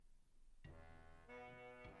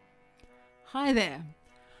Hi there,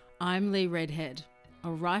 I'm Lee Redhead,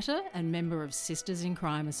 a writer and member of Sisters in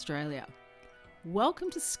Crime Australia.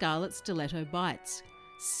 Welcome to Scarlet Stiletto Bites,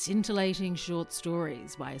 scintillating short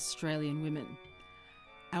stories by Australian women.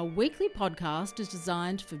 Our weekly podcast is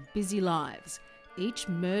designed for busy lives. Each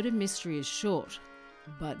murder mystery is short,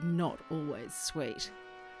 but not always sweet.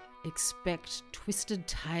 Expect twisted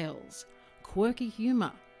tales, quirky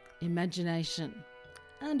humour, imagination,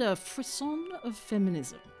 and a frisson of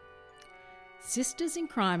feminism. Sisters in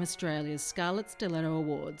Crime Australia's Scarlet Stiletto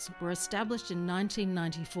Awards were established in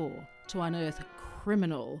 1994 to unearth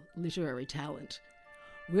criminal literary talent.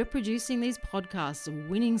 We're producing these podcasts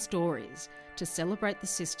of winning stories to celebrate the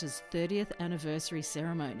Sisters' 30th anniversary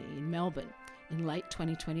ceremony in Melbourne in late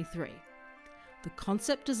 2023. The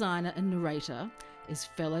concept designer and narrator is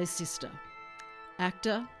fellow sister,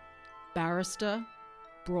 actor, barrister,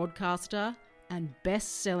 broadcaster, and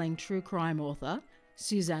best-selling true crime author,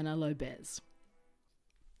 Susanna Lobez.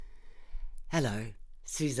 Hello,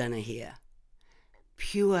 Susanna here.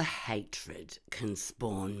 Pure hatred can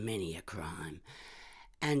spawn many a crime,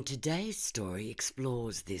 and today's story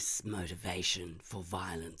explores this motivation for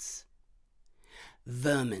violence.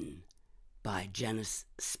 Vermin by Janis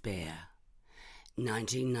Spehr,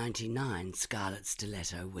 1999 Scarlet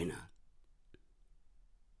Stiletto winner.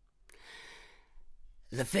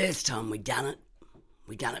 The first time we done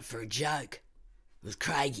it for a joke. It was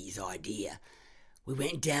Craigie's idea. We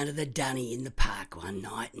went down to the dunny in the park one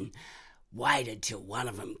night and waited till one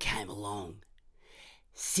of them came along.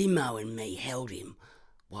 Simo and me held him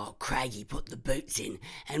while Craigie put the boots in,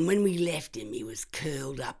 and when we left him he was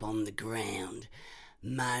curled up on the ground,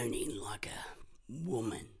 moaning like a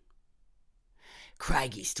woman.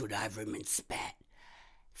 Craigie stood over him and spat.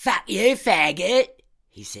 "Fuck you, faggot,"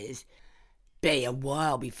 he says. "Be a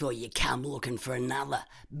while before you come looking for another,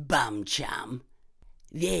 bum chum."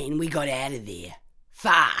 Then we got out of there.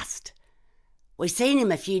 Fast. We seen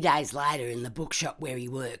him a few days later in the bookshop where he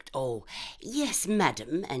worked, all "yes,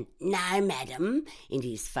 madam," and "no, madam," in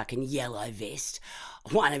his fucking yellow vest.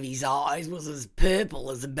 One of his eyes was as purple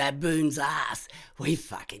as a baboon's ass. We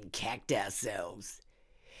fucking cacked ourselves.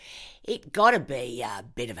 It got to be a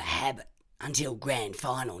bit of a habit until grand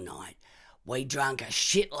final night. We drunk a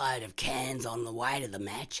shitload of cans on the way to the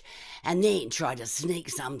match and then tried to sneak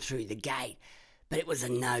some through the gate, but it was a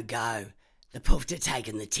no-go. The poofter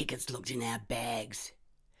taking the tickets looked in our bags.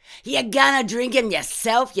 "You gonna drink 'em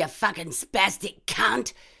yourself, you fucking spastic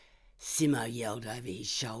cunt?" Simo yelled over his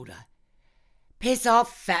shoulder. "Piss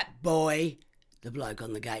off, fat boy," the bloke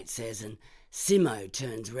on the gate says, and Simo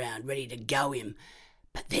turns round ready to go him.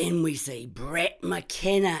 But then we see Brett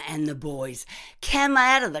McKenna and the boys come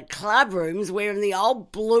out of the club rooms wearing the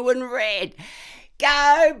old blue and red.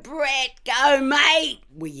 "Go, Brett, go, mate,"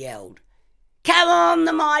 we yelled. "Come on,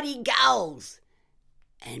 the mighty gulls."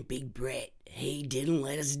 And Big Brett, he didn't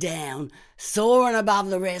let us down, soaring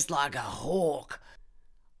above the rest like a hawk,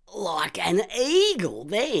 like an eagle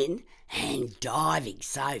then, and diving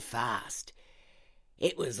so fast.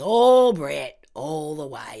 It was all Brett all the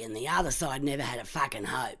way, and the other side never had a fucking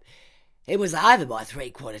hope. It was over by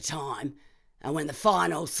 3/4 time, and when the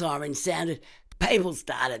final siren sounded, people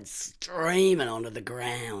started streaming onto the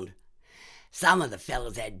ground. Some of the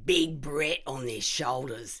fellas had Big Brett on their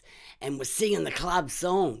shoulders and were singing the club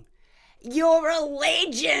song. "You're a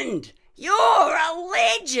legend! You're a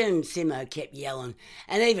legend!" Simo kept yelling,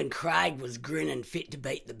 and even Craig was grinning fit to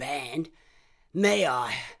beat the band. Me,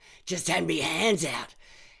 I just had me hands out,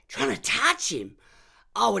 trying to touch him.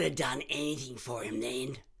 I would have done anything for him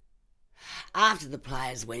then. After the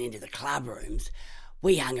players went into the club rooms,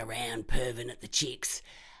 we hung around perving at the chicks.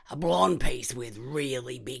 A blonde piece with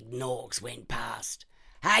really big norks went past.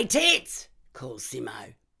 "Hey, tits," calls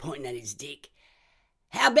Simo, pointing at his dick.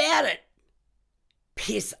 "How about it?"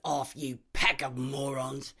 "Piss off, you pack of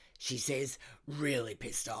morons," she says, really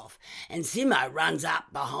pissed off. And Simo runs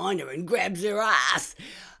up behind her and grabs her ass.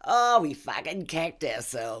 Oh, we fucking cacked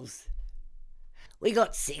ourselves. We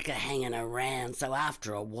got sick of hanging around, so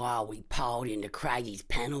after a while we poled into Craigie's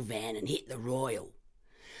panel van and hit the Royal.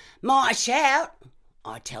 "My shout,"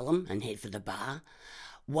 I tell him, and head for the bar.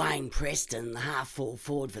 Wayne Preston, the half-full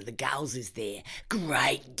forward for the Gulls, is there.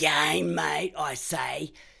 "Great game, mate," I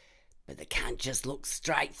say. But the cunt just looks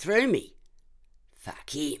straight through me. Fuck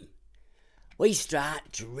him. We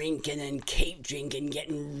start drinking and keep drinking,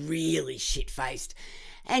 getting really shit-faced.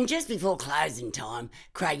 And just before closing time,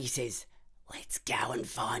 Craigie says, "Let's go and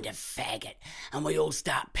find a faggot." And we all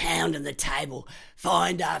start pounding the table.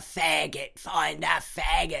 "Find a faggot, find a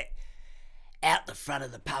faggot." Out the front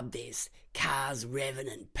of the pub there's cars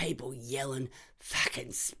revving and people yelling, fucking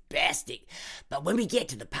spastic. But when we get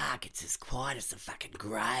to the park, it's as quiet as a fucking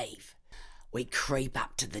grave. We creep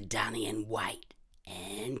up to the dunny and wait,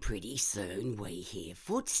 and pretty soon we hear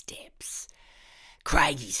footsteps.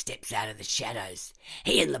 Craigie steps out of the shadows.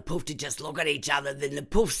 He and the poofter just look at each other, then the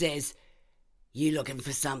poof says, "You looking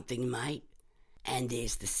for something, mate?" And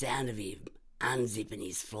there's the sound of him unzipping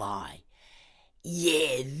his fly.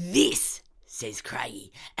 "Yeah, this," says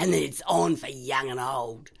Craigie, and then it's on for young and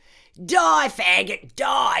old. "Die, faggot,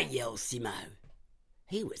 die," yells Simo.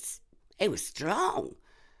 He was strong.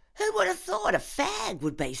 Who would have thought a fag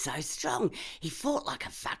would be so strong? He fought like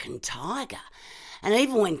a fucking tiger. And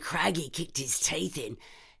even when Craigie kicked his teeth in,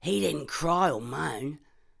 he didn't cry or moan.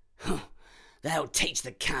 They'll teach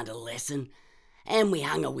the cunt a lesson. And we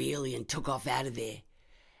hung a wheelie and took off out of there.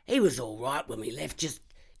 He was all right when we left,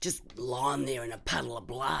 just lying there in a puddle of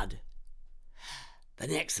blood. The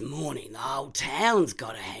next morning, the whole town's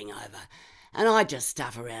got a hangover, and I just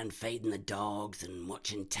stuff around feeding the dogs and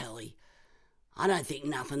watching telly. I don't think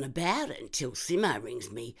nothing about it until Simo rings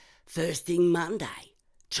me first thing Monday.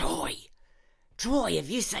 Troy, have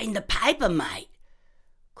you seen the paper, mate?"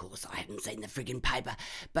 Of course, I hadn't seen the friggin' paper,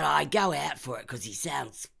 but I go out for it because he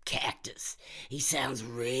sounds cactus. He sounds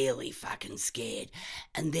really fucking scared.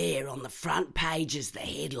 And there on the front page is the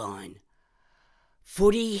headline: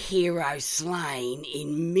 "Footy hero slain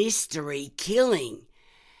in mystery killing."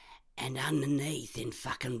 And underneath in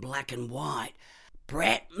fucking black and white,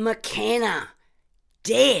 "Brett McKenna,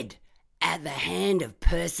 dead at the hand of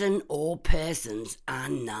person or persons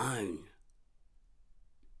unknown."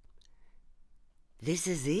 "This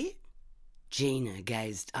is it?" Gina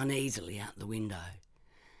gazed uneasily out the window.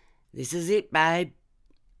 "This is it, babe."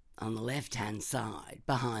 On the left-hand side,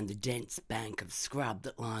 behind the dense bank of scrub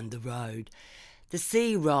that lined the road, the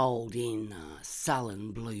sea rolled in a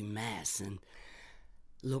sullen blue mass and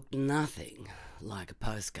looked nothing like a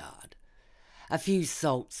postcard. A few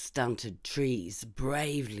salt-stunted trees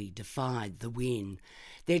bravely defied the wind,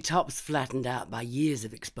 their tops flattened out by years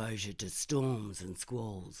of exposure to storms and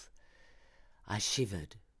squalls. I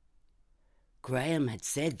shivered. Graham had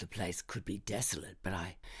said the place could be desolate, but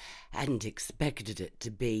I hadn't expected it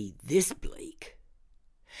to be this bleak.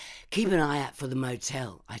 "Keep an eye out for the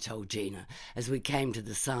motel," I told Gina, as we came to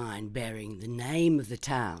the sign bearing the name of the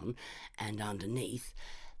town and underneath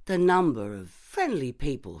the number of friendly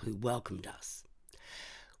people who welcomed us.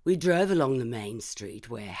 We drove along the main street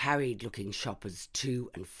where harried-looking shoppers to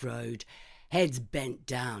and froed, heads bent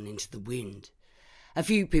down into the wind. A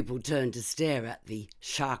few people turned to stare at the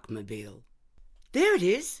Sharkmobile. "There it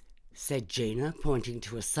is," said Gina, pointing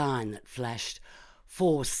to a sign that flashed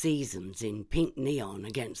 4 Seasons in pink neon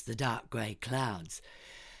against the dark grey clouds.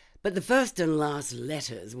 But the first and last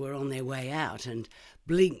letters were on their way out and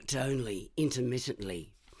blinked only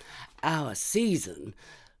intermittently. Our season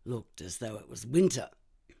looked as though it was winter.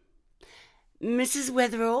 "Mrs.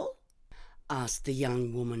 Wetherall?" asked the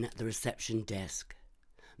young woman at the reception desk.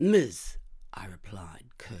 "Ms.," I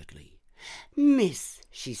replied curtly. "Miss,"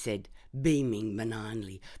 she said, beaming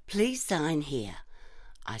benignly. "Please sign here."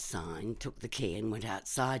 I signed, took the key and went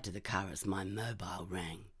outside to the car as my mobile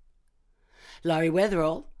rang. "Laurie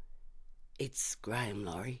Wetherall?" "It's Graham,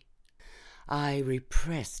 Laurie." I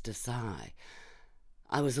repressed a sigh.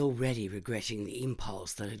 I was already regretting the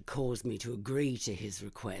impulse that had caused me to agree to his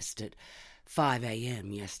request at 5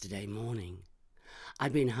 a.m. yesterday morning.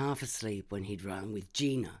 I'd been half asleep when he'd rung, with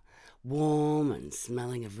Gina, warm and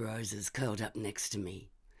smelling of roses, curled up next to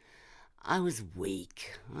me. I was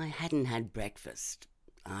weak. I hadn't had breakfast.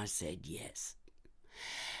 I said yes.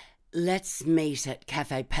 "Let's meet at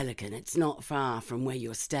Cafe Pelican. It's not far from where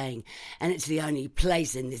you're staying, and it's the only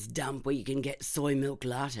place in this dump where you can get soy milk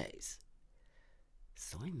lattes."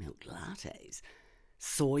 Soy milk lattes?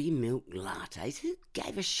 Soy milk lattes? Who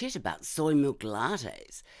gave a shit about soy milk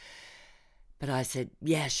lattes? But I said,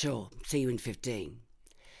 "Yeah, sure. See you in 15.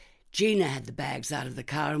 Gina had the bags out of the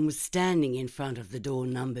car and was standing in front of the door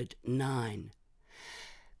numbered 9.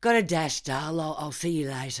 "Got a dash, Darl. I'll see you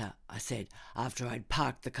later," I said, after I'd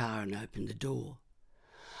parked the car and opened the door.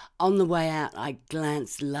 On the way out, I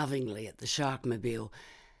glanced lovingly at the Sharkmobile,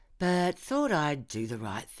 but thought I'd do the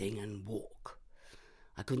right thing and walk.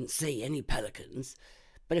 I couldn't see any pelicans,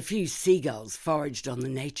 but a few seagulls foraged on the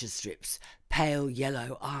nature strips, pale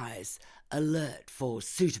yellow eyes, alert for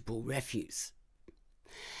suitable refuse.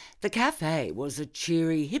 The cafe was a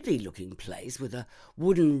cheery, hippie-looking place with a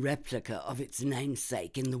wooden replica of its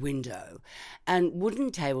namesake in the window and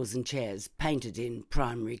wooden tables and chairs painted in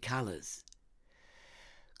primary colours.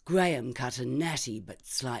 Graham cut a natty but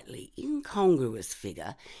slightly incongruous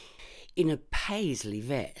figure In a paisley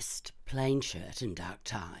vest, plain shirt and dark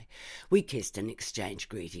tie, we kissed and exchanged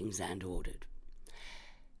greetings and ordered.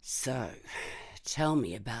 "So, tell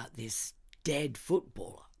me about this dead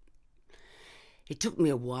footballer." It took me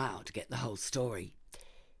a while to get the whole story.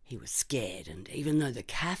 He was scared, and even though the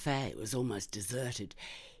cafe was almost deserted,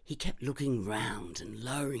 he kept looking round and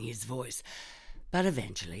lowering his voice, but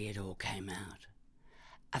eventually it all came out.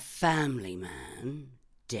 A family man,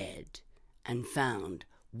 dead, and found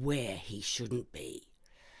where he shouldn't be.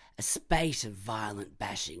 A spate of violent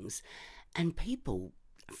bashings, and people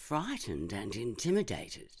frightened and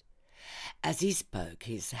intimidated. As he spoke,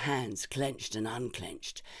 his hands clenched and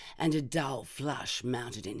unclenched, and a dull flush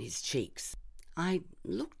mounted in his cheeks. I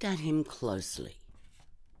looked at him closely.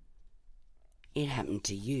 "It happened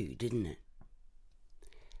to you, didn't it?"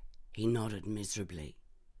 He nodded miserably.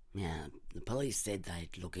 "Yeah, the police said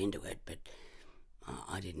they'd look into it, but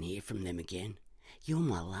I didn't hear from them again. You're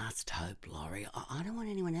my last hope, Laurie. I don't want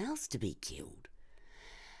anyone else to be killed."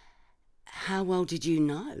 "How well did you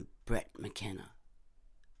know Brett McKenna?"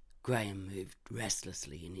 Graham moved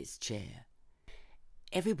restlessly in his chair.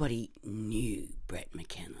 Everybody knew Brett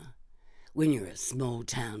McKenna. When you're a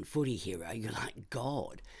small-town footy hero, you're like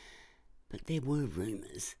God. But there were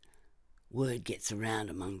rumours. Word gets around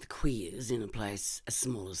among the queers in a place as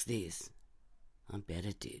small as this. I bet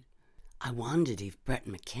it did. I wondered if Brett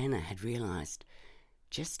McKenna had realised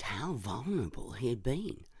just how vulnerable he had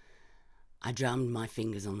been. I drummed my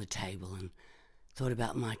fingers on the table and thought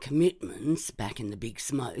about my commitments back in the big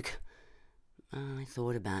smoke. I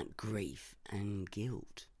thought about grief and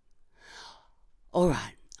guilt. "All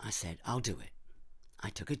right," I said, "I'll do it." I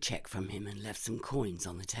took a cheque from him and left some coins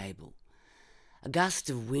on the table. A gust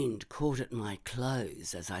of wind caught at my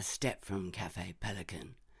clothes as I stepped from Café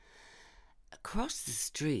Pelican. Across the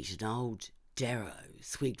street, an old Darrow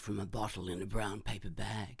swigged from a bottle in a brown paper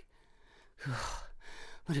bag.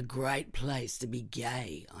 What a great place to be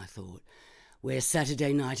gay, I thought, where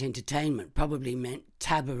Saturday night entertainment probably meant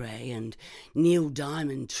cabaret and Neil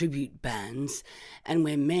Diamond tribute bands, and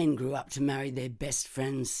where men grew up to marry their best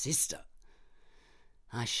friend's sister.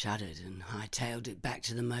 I shuddered and hightailed it back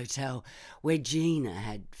to the motel where Gina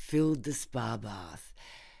had filled the spa bath,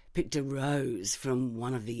 picked a rose from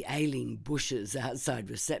one of the ailing bushes outside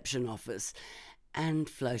reception office, and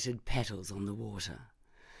floated petals on the water.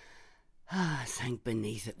 I sank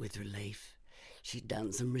beneath it with relief. She'd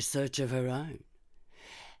done some research of her own.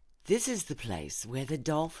 "This is the place where the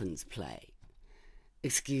dolphins play."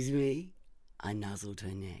 "Excuse me?" I nuzzled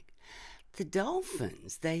her neck. "The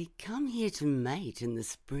dolphins, they come here to mate in the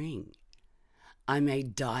spring." I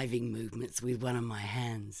made diving movements with one of my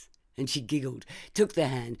hands, and she giggled, took the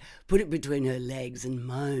hand, put it between her legs and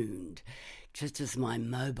moaned, just as my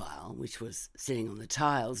mobile, which was sitting on the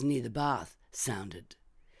tiles near the bath, sounded.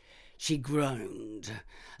 She groaned,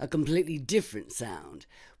 a completely different sound,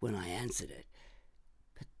 when I answered it.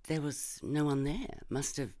 But there was no one there.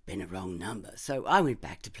 Must have been a wrong number, so I went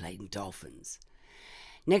back to playing dolphins.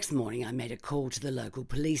 Next morning I made a call to the local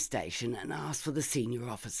police station and asked for the senior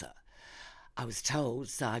officer. I was told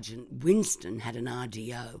Sergeant Winston had an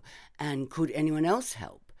RDO, and could anyone else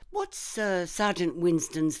help? "What's Sergeant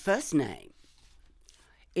Winston's first name?"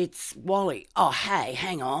 "It's Wally." "Oh, hey,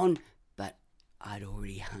 hang on." But I'd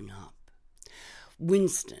already hung up.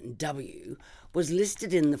 Winston, W, was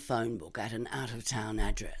listed in the phone book at an out-of-town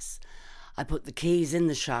address. I put the keys in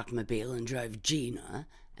the Sharkmobile and drove Gina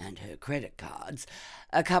and her credit cards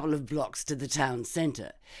a couple of blocks to the town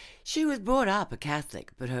centre. She was brought up a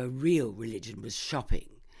Catholic, but her real religion was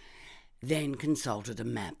shopping. Then consulted a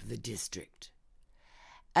map of the district.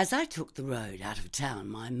 As I took the road out of town,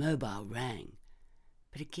 my mobile rang.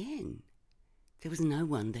 But again, there was no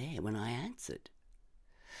one there when I answered.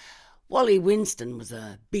 Wally Winston was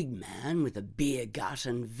a big man with a beer gut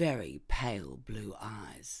and very pale blue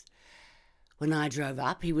eyes. When I drove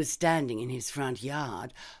up, he was standing in his front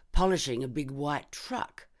yard, polishing a big white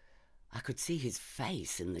truck. I could see his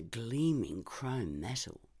face in the gleaming chrome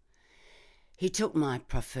metal. He took my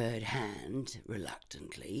proffered hand,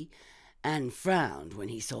 reluctantly, and frowned when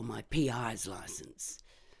he saw my PI's licence.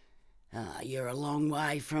 "You're a long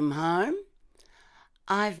way from home?"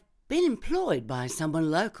 "I've been employed by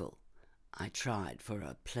someone local." I tried for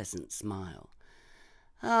a pleasant smile.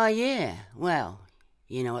 "Oh, yeah, well,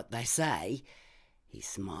 you know what they say." He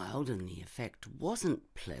smiled, and the effect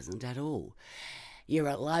wasn't pleasant at all. "You're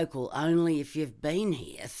a local only if you've been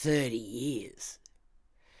here 30 years.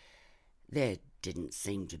 There didn't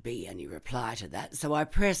seem to be any reply to that, so I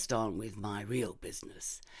pressed on with my real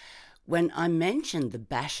business. When I mentioned the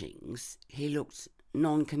bashings, he looked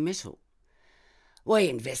non-committal. "We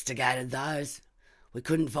investigated those. We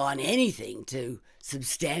couldn't find anything to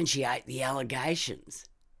substantiate the allegations.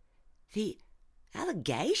 The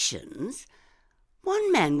allegations?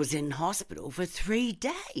 One man was in hospital for 3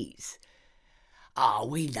 days. Oh,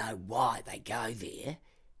 we know why they go there.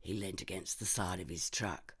 He leant against the side of his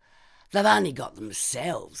truck. They've only got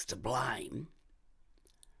themselves to blame.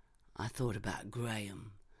 I thought about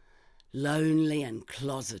Graham, lonely and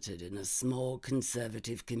closeted in a small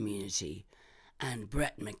conservative community, and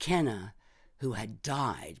Brett McKenna, who had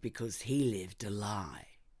died because he lived a lie.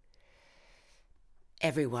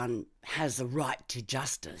 Everyone has a right to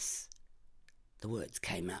justice. The words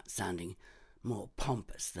came out sounding more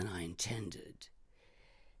pompous than I intended.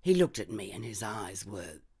 He looked at me and his eyes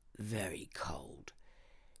were very cold.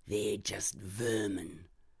 They're just vermin,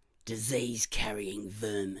 disease-carrying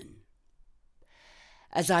vermin.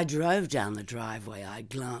 As I drove down the driveway, I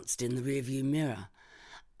glanced in the rearview mirror.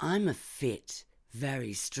 I'm a fit,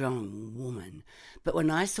 very strong woman, but when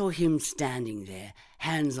I saw him standing there,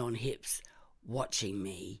 hands on hips, watching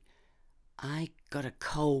me, I got a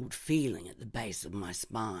cold feeling at the base of my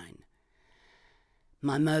spine.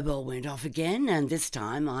 My mobile went off again, and this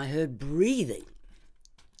time I heard breathing.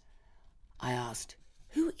 I asked,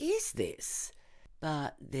 "Who is this?"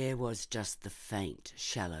 But there was just the faint,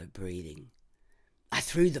 shallow breathing. I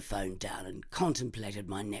threw the phone down and contemplated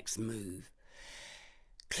my next move.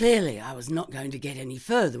 Clearly, I was not going to get any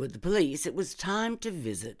further with the police. It was time to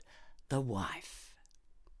visit the wife.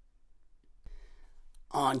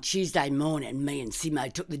 On Tuesday morning, me and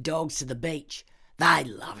Simo took the dogs to the beach. They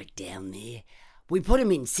love it down there. We put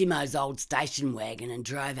them in Simo's old station wagon and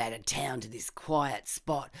drove out of town to this quiet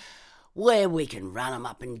spot where we can run them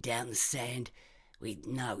up and down the sand with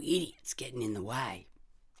no idiots getting in the way.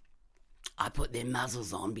 I put their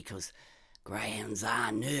muzzles on because greyhounds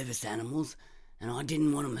are nervous animals and I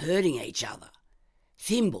didn't want them hurting each other.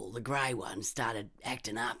 Thimble, the grey one, started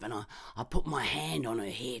acting up and I put my hand on her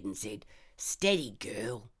head and said, "Steady,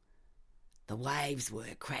 girl." The waves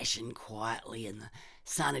were crashing quietly and the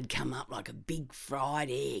sun had come up like a big fried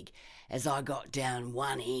egg as I got down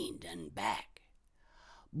one end and back.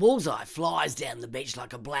 Bullseye flies down the beach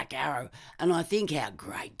like a black arrow, and I think how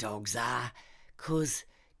great dogs are, 'cause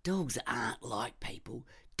dogs aren't like people.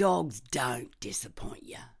 Dogs don't disappoint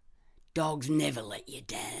you. Dogs never let you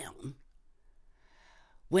down.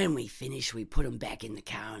 When we finished, we put 'em back in the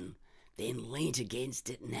car and then leant against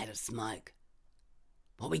it and had a smoke.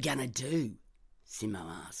 "What we gonna do?" Simo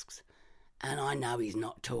asks, and I know he's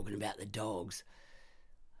not talking about the dogs.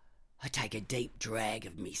 I take a deep drag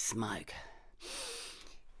of me smoke.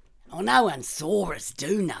 "Oh, no one saw us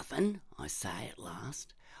do nothing," I say at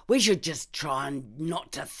last. "We should just try and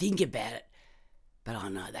not to think about it." But I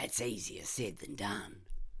know that's easier said than done.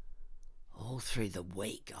 All through the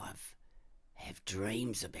week I have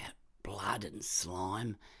dreams about blood and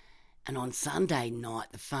slime, and on Sunday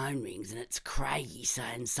night the phone rings and it's Craigie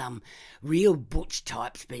saying some real butch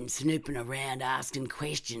type's been snooping around asking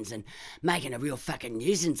questions and making a real fucking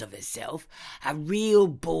nuisance of herself, a real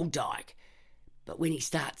bulldyke. But when he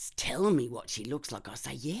starts telling me what she looks like, I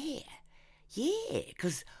say, yeah,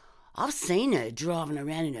 'cause I've seen her driving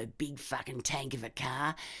around in her big fucking tank of a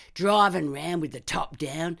car, driving around with the top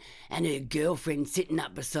down and her girlfriend sitting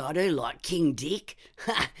up beside her like King Dick.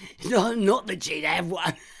 Not that she'd have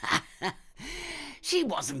one. She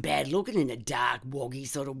wasn't bad looking in a dark, woggy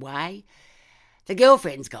sort of way. The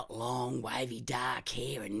girlfriend's got long, wavy, dark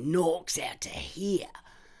hair and norks out to here.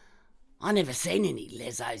 I never seen any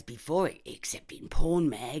lesos before, except in porn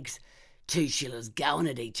mags. Two shillers going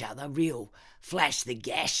at each other, real flash the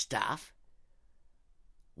gash stuff.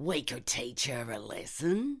 "We could teach her a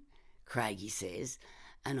lesson," Craigie says,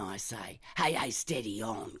 and I say, hey, steady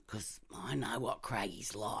on, 'cause I know what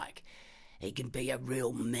Craigie's like. He can be a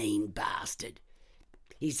real mean bastard.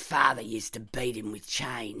 His father used to beat him with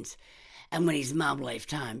chains, and when his mum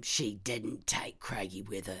left home, she didn't take Craigie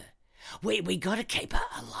with her. We got to keep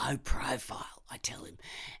a low profile, I tell him,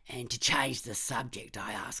 and to change the subject,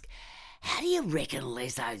 I ask, "How do you reckon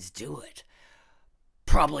lesos do it?"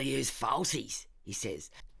 "Probably use falsies," he says.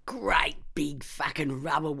 "Great big fucking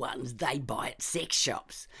rubber ones they buy at sex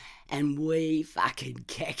shops. And we fucking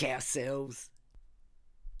cack ourselves."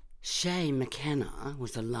 Shay McKenna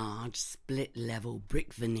was a large, split-level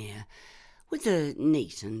brick veneer with a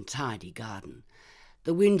neat and tidy garden.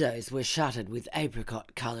 The windows were shuttered with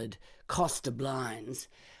apricot-coloured Costa blinds,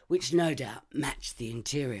 which no doubt matched the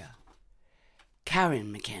interior.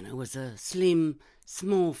 Karen McKenna was a slim,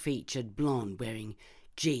 small-featured blonde wearing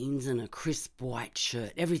jeans and a crisp white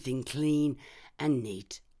shirt, everything clean and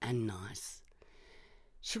neat and nice.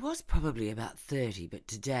 She was probably about 30, but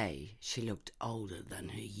today she looked older than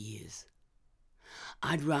her years.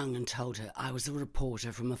 I'd rung and told her I was a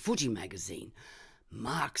reporter from a footy magazine,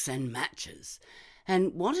 Marks and Matches,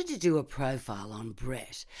 and wanted to do a profile on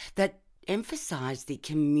Brett that emphasised the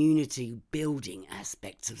community building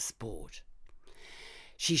aspects of sport.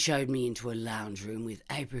 She showed me into a lounge room with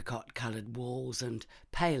apricot-coloured walls and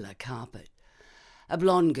paler carpet. A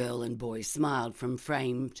blonde girl and boy smiled from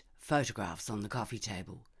framed photographs on the coffee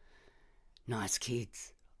table. "Nice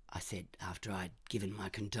kids," I said after I'd given my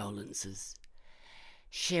condolences.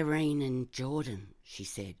 "Shireen and Jordan," she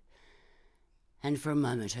said, and for a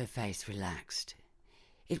moment her face relaxed.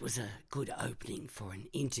 It was a good opening for an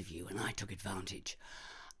interview, and I took advantage.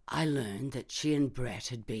 I learned that she and Brett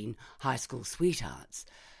had been high school sweethearts.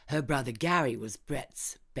 Her brother Gary was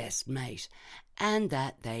Brett's best mate, and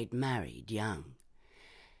that they'd married young.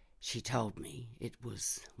 She told me, it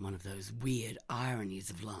was one of those weird ironies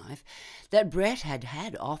of life, that Brett had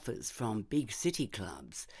had offers from big city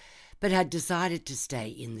clubs, but had decided to stay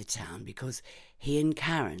in the town because he and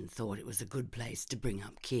Karen thought it was a good place to bring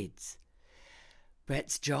up kids.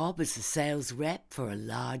 Brett's job as a sales rep for a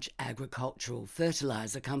large agricultural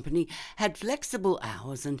fertiliser company had flexible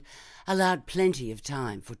hours and allowed plenty of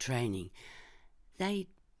time for training. They'd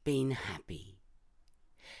been happy.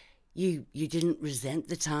 You didn't resent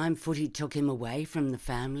the time footy took him away from the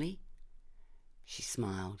family?" She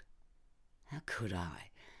smiled. How could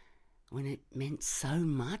I, when it meant so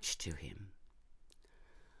much to him?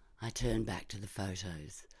 I turned back to the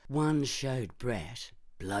photos. One showed Brett,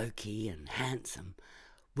 blokey and handsome,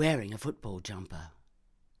 wearing a football jumper.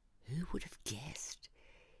 Who would have guessed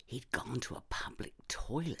he'd gone to a public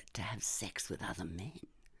toilet to have sex with other men?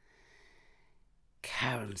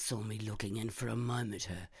 Karen saw me looking, and for a moment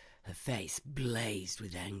her face blazed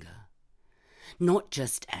with anger. Not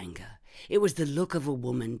just anger, it was the look of a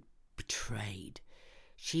woman betrayed.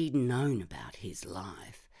 She'd known about his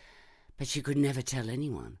life, but she could never tell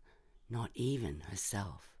anyone, not even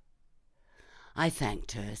herself. I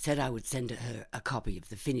thanked her, said I would send her a copy of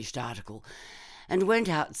the finished article, and went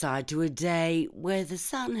outside to a day where the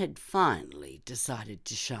sun had finally decided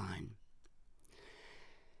to shine.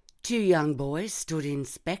 2 young boys stood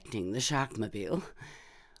inspecting the sharkmobile.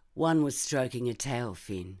 One was stroking a tail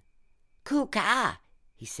fin. "Cool car,"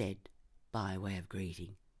 he said, by way of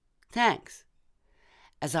greeting. "Thanks."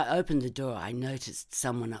 As I opened the door, I noticed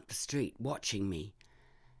someone up the street watching me.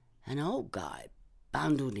 An old guy,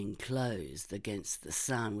 bundled in clothes against the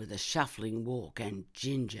sun, with a shuffling walk and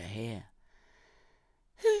ginger hair.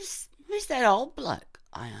 Who's that old bloke?"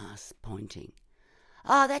 I asked, pointing.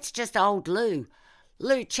 "Oh, that's just old Lou.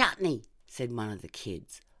 Lou Chutney," said one of the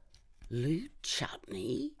kids. "Lou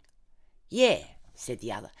Chutney?" "Yeah," said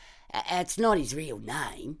the other. "It's not his real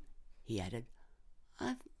name," he added.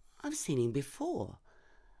 I've seen him before."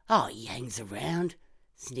 "Oh, he hangs around,"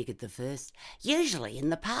 sniggered the first. "Usually in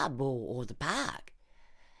the pub or the park."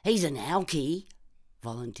 "He's an alky,"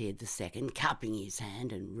 volunteered the second, cupping his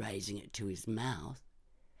hand and raising it to his mouth.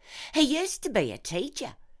 "He used to be a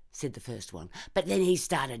teacher," said the first one, "but then he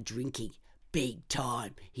started drinking. Big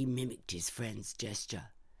time," he mimicked his friend's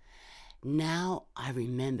gesture. Now I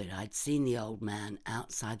remembered I'd seen the old man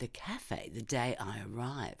outside the cafe the day I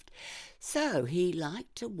arrived, so he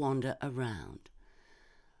liked to wander around.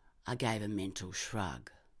 I gave a mental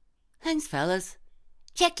shrug. "Thanks, fellas."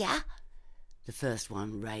 "Check ya." The first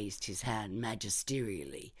one raised his hand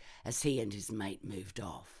magisterially as he and his mate moved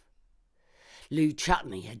off. Lou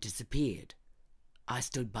Chutney had disappeared. I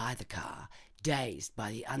stood by the car, dazed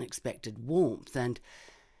by the unexpected warmth and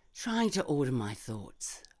trying to order my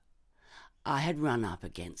thoughts. I had run up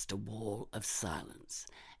against a wall of silence,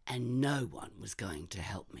 and no one was going to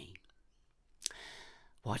help me.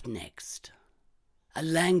 What next? A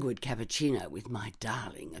languid cappuccino with my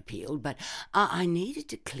darling appealed, but I needed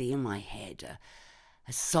to clear my head.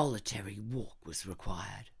 A solitary walk was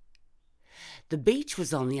required. The beach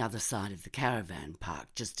was on the other side of the caravan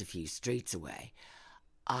park, just a few streets away.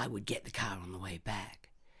 I would get the car on the way back.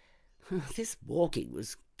 This walking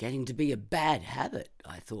was getting to be a bad habit,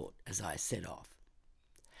 I thought as I set off.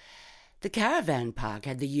 The caravan park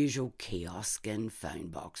had the usual kiosk and phone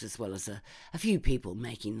box, as well as a few people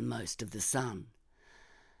making the most of the sun.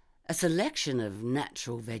 A selection of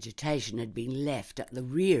natural vegetation had been left at the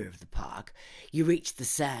rear of the park. You reached the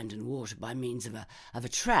sand and water by means of a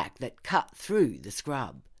track that cut through the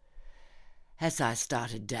scrub. As I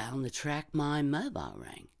started down the track, my mobile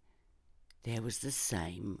rang. There was the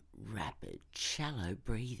same rapid, shallow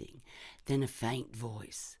breathing, then a faint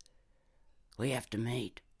voice. "We have to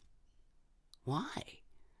meet." "Why?"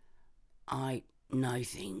 "I know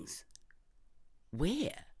things."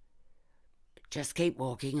 "Where?" "Just keep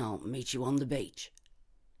walking, I'll meet you on the beach."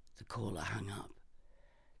 The caller hung up.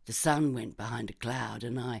 The sun went behind a cloud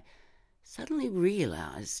and I suddenly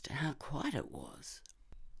realised how quiet it was.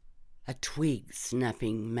 A twig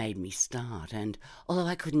snapping made me start, and although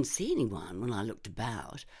I couldn't see anyone when I looked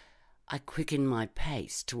about, I quickened my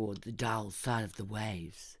pace toward the dull thud of the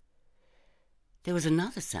waves. There was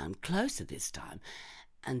another sound closer this time,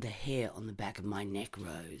 and the hair on the back of my neck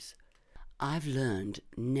rose. I've learned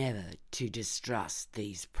never to distrust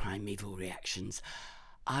these primeval reactions.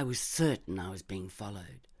 I was certain I was being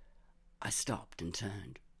followed. I stopped and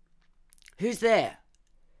turned. "Who's there?"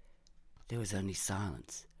 There was only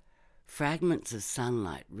silence. Fragments of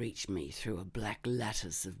sunlight reached me through a black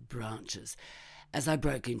lattice of branches as I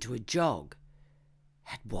broke into a jog.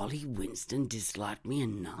 Had Wally Winston disliked me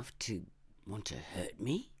enough to want to hurt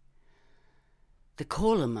me? The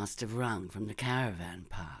caller must have rung from the caravan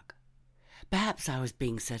park. Perhaps I was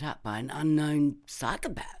being set up by an unknown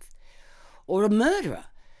psychopath or a murderer.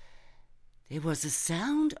 There was a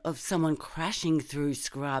sound of someone crashing through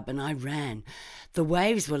scrub and I ran. The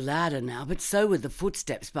waves were louder now, but so were the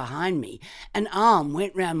footsteps behind me. An arm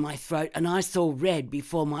went round my throat and I saw red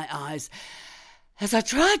before my eyes. As I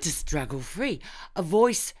tried to struggle free, a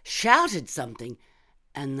voice shouted something,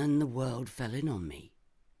 and then the world fell in on me.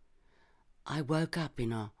 I woke up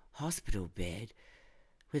in a hospital bed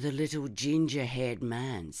with a little ginger-haired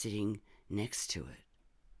man sitting next to it.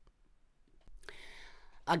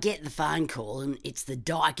 I get the phone call and it's the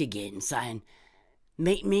dyke again saying,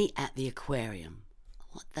 "Meet me at the aquarium."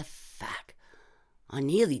 What the fuck? I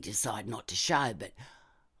nearly decide not to show, but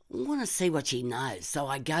I want to see what she knows, so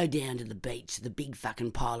I go down to the beach, the big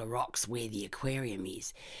fucking pile of rocks where the aquarium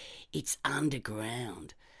is. It's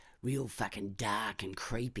underground, real fucking dark and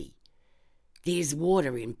creepy. There's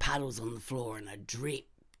water in puddles on the floor and a drip,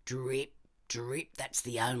 drip, drip. That's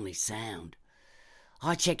the only sound.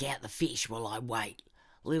 I check out the fish while I wait.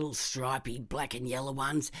 Little stripy black and yellow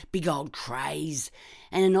ones, big old crays,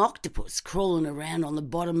 and an octopus crawling around on the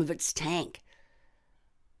bottom of its tank.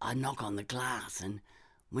 I knock on the glass and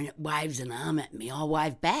when it waves an arm at me, I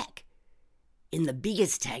wave back. In the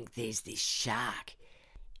biggest tank there's this shark.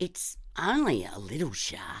 It's only a little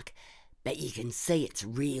shark, but you can see its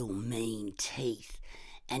real mean teeth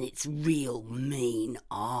and its real mean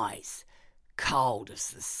eyes, cold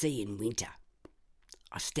as the sea in winter.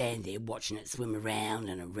 I stand there watching it swim around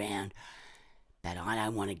and around, but I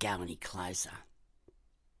don't want to go any closer.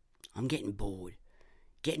 I'm getting bored,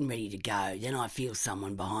 getting ready to go. Then I feel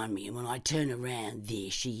someone behind me, and when I turn around,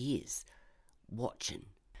 there she is, watching.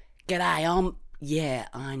 "G'day, Yeah,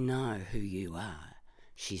 I know who you are,"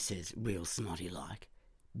 she says, real snotty-like.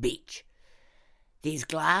 "Bitch. There's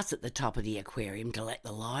glass at the top of the aquarium to let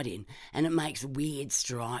the light in, and it makes weird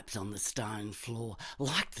stripes on the stone floor,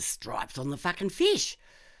 like the stripes on the fucking fish,"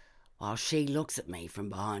 while she looks at me from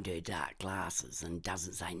behind her dark glasses and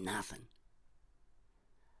doesn't say nothing.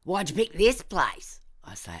 "Why'd you pick this place?"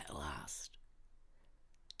 I say at last.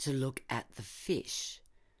 "To look at the fish."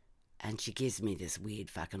 And she gives me this weird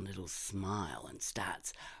fucking little smile and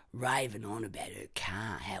starts raving on about her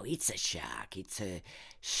car, how it's a shark, it's her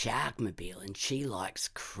sharkmobile and she likes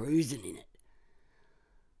cruising in it.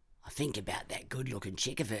 I think about that good-looking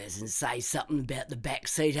chick of hers and say something about the back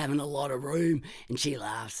seat having a lot of room, and she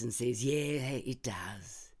laughs and says, "Yeah, it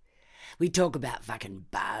does." We talk about fucking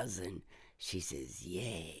Buzz and she says,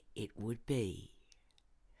 "Yeah, it would be."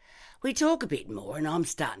 We talk a bit more and I'm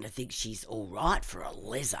starting to think she's all right for a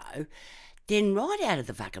lezo. Then right out of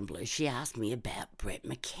the fucking blue she asked me about Brett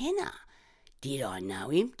McKenna. Did I know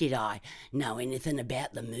him? Did I know anything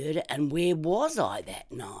about the murder? And where was I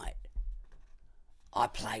that night? I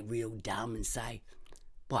play real dumb and say,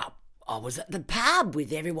 "Well, I was at the pub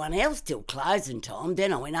with everyone else till closing time,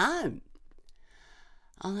 then I went home."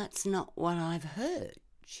 "Oh, that's not what I've heard,"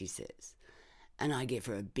 she says, and I give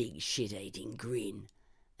her a big shit-eating grin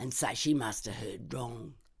and say she must have heard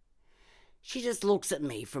wrong. She just looks at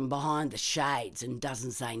me from behind the shades and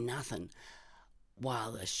doesn't say nothing,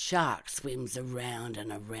 while the shark swims around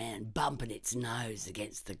and around, bumping its nose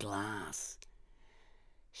against the glass.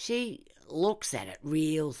 She looks at it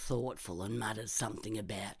real thoughtful and mutters something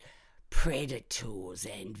about predators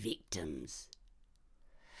and victims.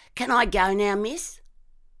 "Can I go now, miss?"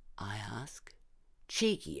 I ask,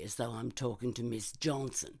 cheeky as though I'm talking to Miss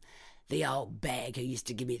Johnson, the old bag who used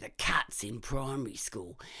to give me the cuts in primary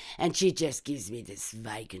school, and she just gives me this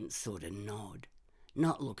vacant sort of nod,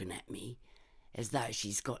 not looking at me, as though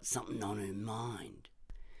she's got something on her mind.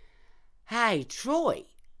 "Hey, Troy,"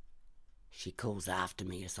 she calls after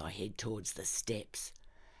me as I head towards the steps.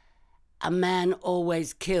 "A man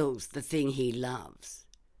always kills the thing he loves."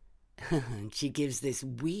 And she gives this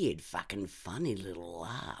weird fucking funny little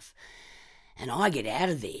laugh, and I get out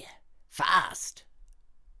of there. Fast.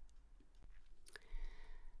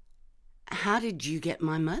 How did you get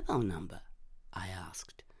my mobile number? I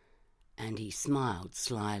asked, and he smiled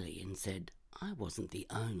slyly and said I wasn't the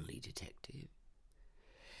only detective.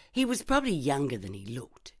 He was probably younger than he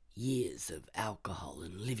looked. Years of alcohol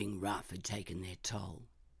and living rough had taken their toll.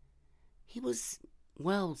 He was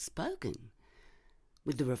well-spoken,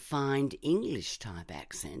 with the refined English-type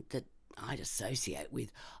accent that I'd associate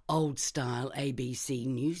with old-style ABC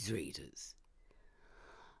newsreaders.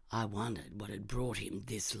 I wondered what had brought him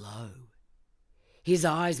this low. His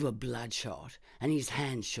eyes were bloodshot and his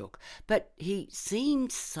hand shook, but he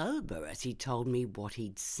seemed sober as he told me what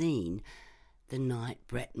he'd seen the night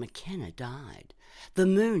Brett McKenna died. The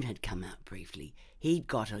moon had come out briefly. He'd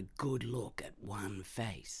got a good look at one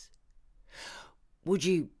face. Would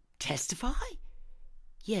you testify?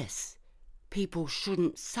 Yes, people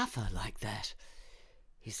shouldn't suffer like that.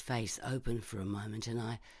 His face opened for a moment and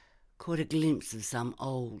I caught a glimpse of some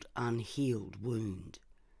old, unhealed wound.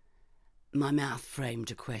 My mouth framed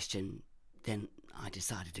a question, then I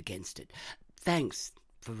decided against it. Thanks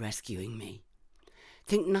for rescuing me.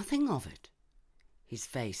 Think nothing of it. His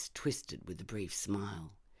face twisted with a brief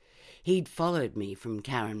smile. He'd followed me from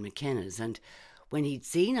Karen McKenna's and, when he'd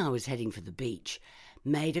seen I was heading for the beach,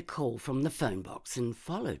 made a call from the phone box and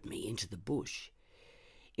followed me into the bush.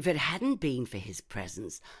 If it hadn't been for his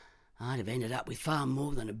presence, I'd have ended up with far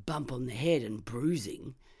more than a bump on the head and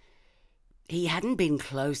bruising. He hadn't been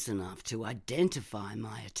close enough to identify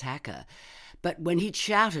my attacker, but when he'd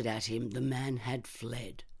shouted at him, the man had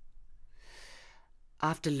fled.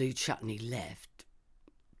 After Lou Chutney left,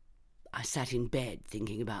 I sat in bed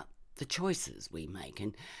thinking about the choices we make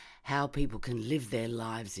and how people can live their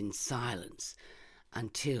lives in silence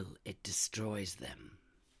until it destroys them.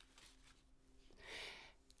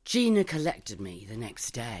 Gina collected me the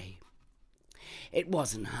next day. It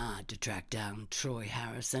wasn't hard to track down Troy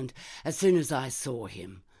Harris, and as soon as I saw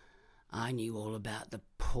him, I knew all about the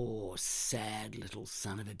poor, sad little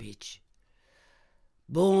son of a bitch.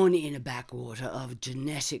 Born in a backwater of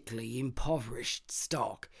genetically impoverished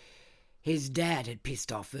stock, his dad had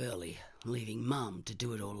pissed off early, leaving Mum to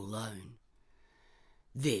do it all alone.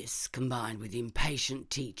 This, combined with impatient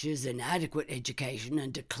teachers, inadequate education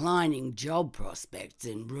and declining job prospects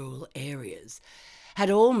in rural areas, had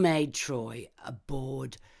all made Troy a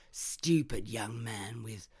bored, stupid young man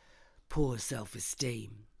with poor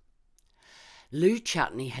self-esteem. Lou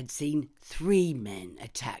Chutney had seen 3 men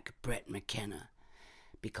attack Brett McKenna,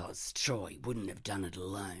 because Troy wouldn't have done it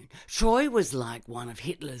alone. Troy was like one of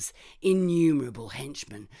Hitler's innumerable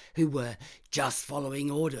henchmen who were just following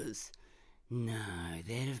orders. No,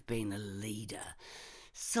 there'd have been a leader,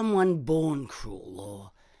 someone born cruel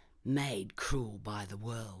or made cruel by the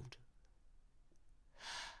world.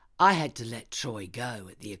 I had to let Troy go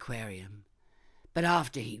at the aquarium, but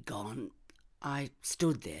after he'd gone, I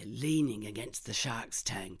stood there leaning against the shark's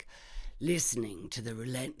tank, listening to the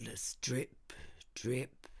relentless drip,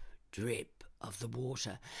 drip, drip of the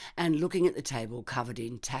water and looking at the table covered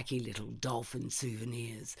in tacky little dolphin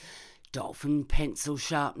souvenirs, dolphin pencil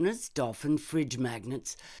sharpeners, dolphin fridge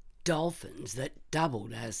magnets, dolphins that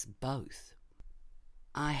doubled as both.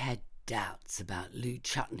 I had doubts about Lou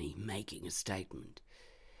Chutney making a statement.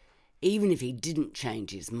 Even if he didn't change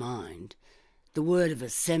his mind, the word of a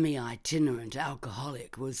semi-itinerant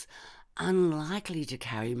alcoholic was unlikely to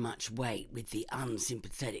carry much weight with the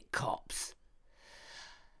unsympathetic cops.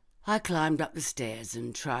 I climbed up the stairs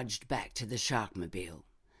and trudged back to the Sharkmobile.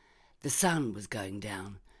 The sun was going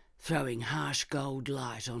down, throwing harsh gold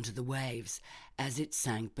light onto the waves as it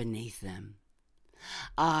sank beneath them.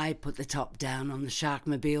 I put the top down on the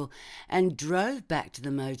Sharkmobile and drove back to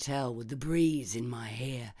the motel with the breeze in my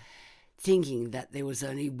hair, thinking that there was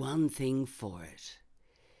only one thing for it.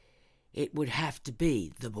 It would have to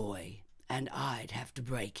be the boy, and I'd have to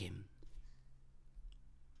break him.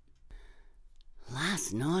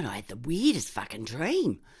 Last night I had the weirdest fucking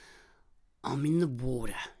dream. I'm in the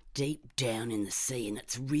water, deep down in the sea, and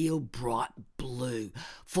it's real bright blue,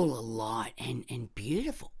 full of light and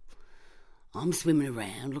beautiful. I'm swimming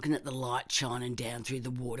around, looking at the light shining down through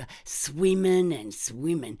the water, swimming and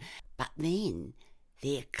swimming. But then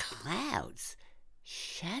there are clouds,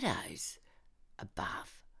 shadows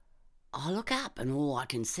above. I look up and all I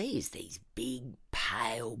can see is these big,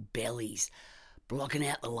 pale bellies blocking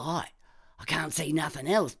out the light. I can't see nothing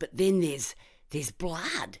else, but then there's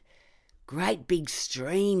blood. Great big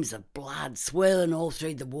streams of blood swirling all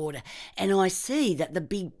through the water, and I see that the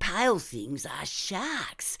big pale things are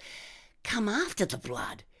sharks. Come after the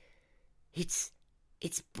blood. It's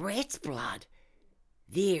Brett's blood.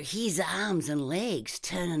 They're his arms and legs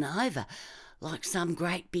turning over, like some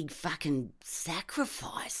great big fucking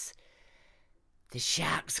sacrifice. The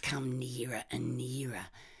sharks come nearer and nearer,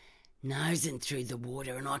 nosing through the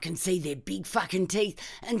water, and I can see their big fucking teeth,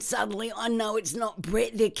 and suddenly I know it's not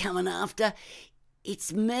Brett they're coming after.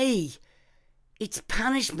 It's me. It's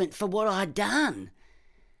punishment for what I'd done.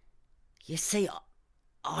 You see,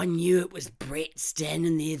 I knew it was Brett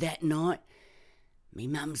standing there that night. Me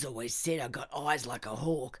mum's always said I got eyes like a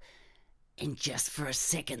hawk, and just for a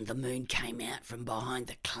second the moon came out from behind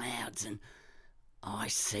the clouds and I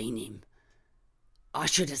seen him. I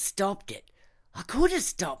should have stopped it. I could have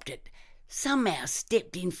stopped it. Somehow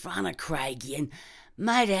stepped in front of Craigie and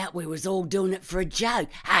made out we was all doing it for a joke.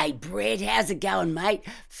 Hey, Brett, how's it going, mate?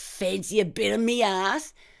 Fancy a bit of me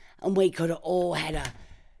ass? And we could have all had a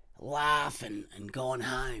laugh and gone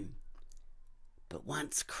home. But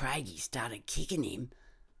once Craigie started kicking him,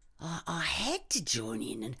 I had to join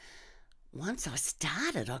in, and once I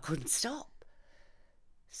started, I couldn't stop.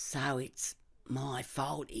 So it's my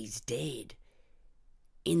fault he's dead.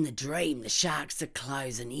 In the dream, the sharks are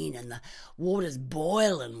closing in and the water's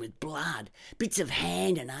boiling with blood. Bits of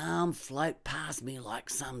hand and arm float past me like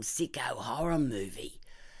some sicko horror movie.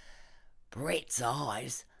 Brett's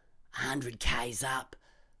eyes, 100 k's up,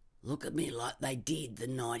 look at me like they did the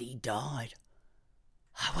night he died.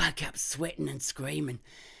 I woke up sweating and screaming,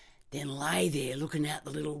 then lay there looking out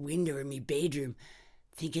the little window in my bedroom,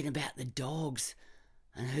 thinking about the dogs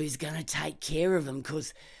and who's going to take care of them,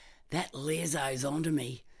 'cause that Lezo's onto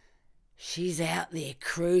me. She's out there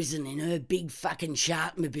cruising in her big fucking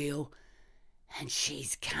sharkmobile, and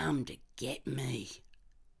she's come to get me.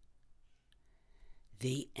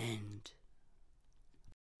 The end.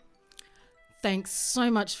 Thanks so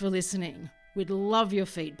much for listening. We'd love your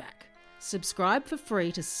feedback. Subscribe for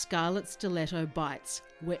free to Scarlet Stiletto Bites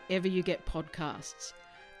wherever you get podcasts.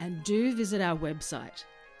 And do visit our website,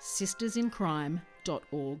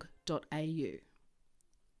 sistersincrime.org.au.